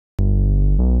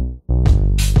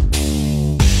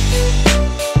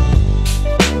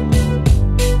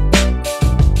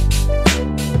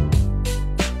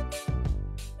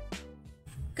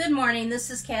this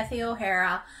is Kathy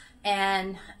O'Hara,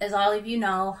 and as all of you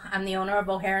know, I'm the owner of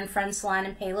O'Hara & Friends Salon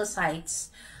in Palos Heights.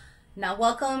 Now,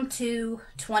 welcome to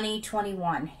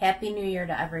 2021. Happy New Year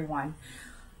to everyone.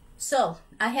 So,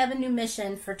 I have a new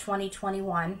mission for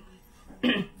 2021.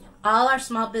 All our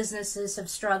small businesses have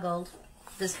struggled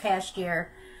this past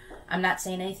year. I'm not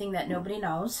saying anything that nobody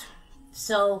knows.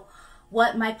 So,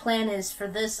 what my plan is for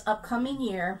this upcoming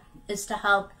year is to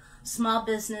help small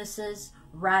businesses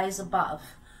rise above.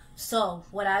 So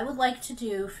what I would like to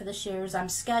do for this year is I'm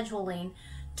scheduling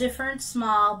different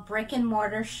small brick and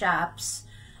mortar shops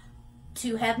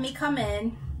to have me come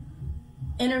in,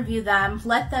 interview them,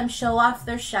 let them show off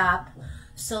their shop,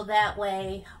 so that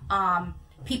way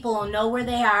people will know where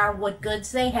they are, what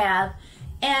goods they have,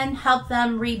 and help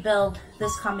them rebuild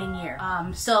this coming year.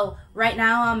 So right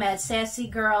now I'm at Sassy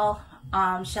Girl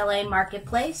Chalet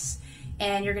Marketplace,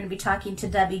 and you're going to be talking to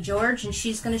Debbie George, and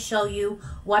she's going to show you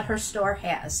what her store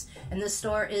has. And the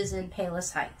store is in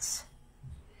Palos Heights.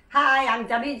 Hi, I'm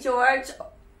Debbie George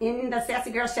in the Sassy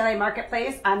Girl Chalet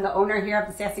Marketplace. I'm the owner here of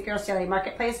the Sassy Girl Chalet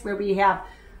Marketplace, where we have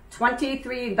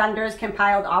 23 vendors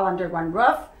compiled all under one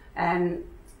roof, and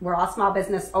we're all small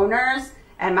business owners.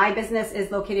 And my business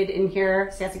is located in here,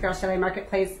 Sassy Girl Chalet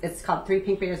Marketplace. It's called 3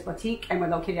 Pink Bears Boutique, and we're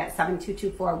located at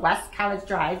 7224 West College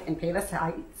Drive in Palos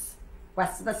Heights,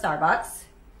 west of the Starbucks.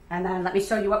 And then let me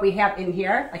show you what we have in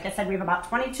here. Like I said, we have about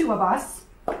 22 of us.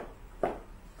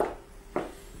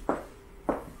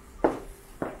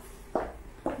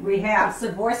 We have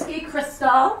Swarovski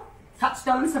Crystal,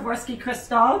 Touchstone Swarovski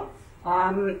Crystal,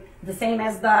 the same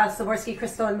as the Swarovski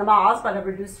Crystal in the malls, but a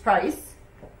reduced price.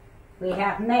 We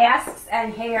have masks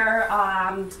and hair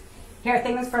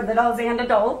things for littles and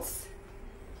adults.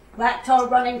 Black Toe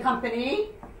Running Company.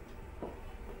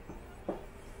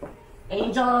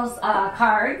 Angels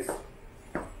cards.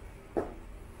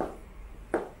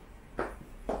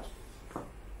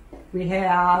 We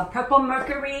have Purple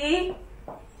Mercury,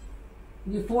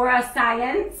 Euphoria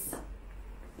Science,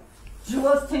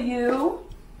 Jewels to You,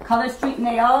 Color Street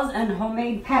Nails and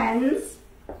Homemade Pens,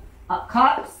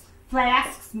 cups,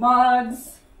 flasks,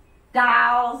 mugs,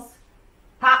 dolls,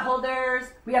 pot holders.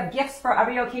 We have gifts for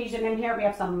every occasion in here. We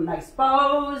have some nice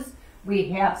bows.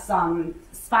 We have some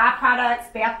spa products,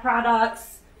 bath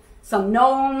products, some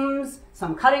gnomes,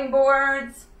 some cutting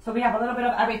boards. So we have a little bit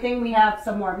of everything. We have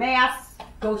some more masks,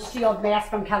 Ghost Shield masks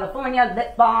from California,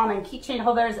 lip balm and keychain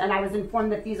holders. And I was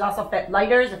informed that these also fit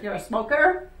lighters if you're a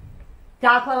smoker.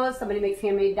 Doll clothes, somebody makes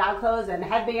handmade doll clothes and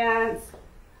headbands.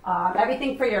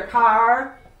 Everything for your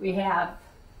car. We have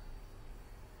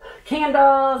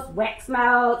candles, wax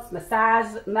melts,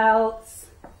 massage melts.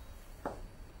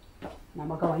 Now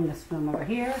we'll go in this room over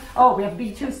here. Oh, we have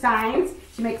B2 signs.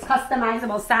 She makes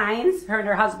customizable signs, her and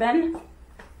her husband.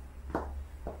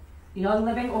 Young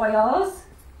Living Oils.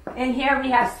 In here we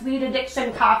have Sweet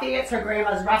Addiction Coffee. It's her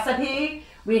grandma's recipe.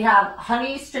 We have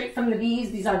honey straight from the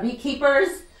bees. These are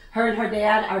beekeepers. Her and her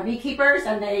dad are beekeepers,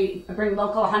 and they bring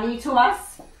local honey to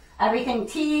us. Everything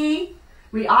tea.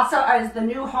 We also are the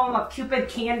new home of Cupid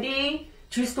Candy.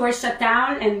 2 stores shut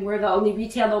down, and we're the only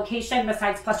retail location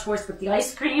besides Plush Horse with the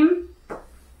ice cream.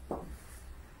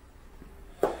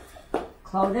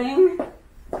 Clothing.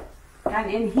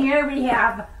 And in here we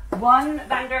have one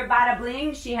vendor, Bada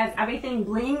Bling. She has everything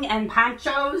bling and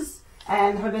ponchos,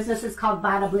 and her business is called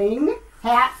Bada Bling.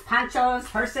 Hats, ponchos,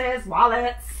 purses,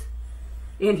 wallets.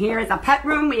 In here is a pet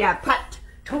room. We have pet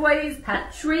toys,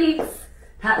 pet treats,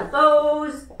 pet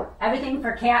bows, everything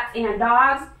for cats and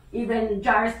dogs, even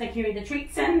jars to carry the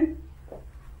treats in.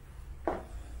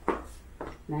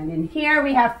 And in here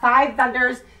we have 5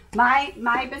 vendors.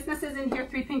 My business is in here,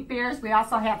 3 Pink Bears. We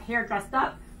also have Hair Dressed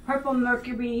Up, Purple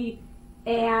Mercury,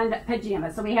 and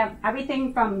pajamas. So we have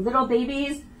everything from little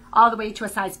babies all the way to a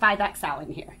size 5XL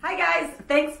in here. Hi guys,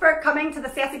 thanks for coming to the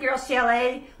Sassy Girl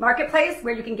Chalet Marketplace,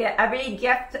 where you can get every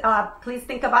gift. Please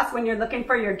think of us when you're looking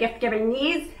for your gift giving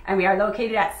needs. And we are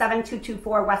located at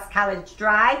 7224 West College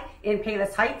Drive in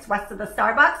Palos Heights, west of the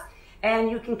Starbucks. And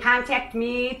you can contact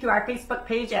me through our Facebook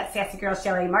page at Sassy Girl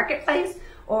Chalet Marketplace,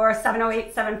 or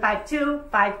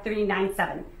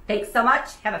 708-752-5397. Thanks so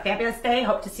much. Have a fabulous day.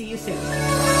 Hope to see you soon.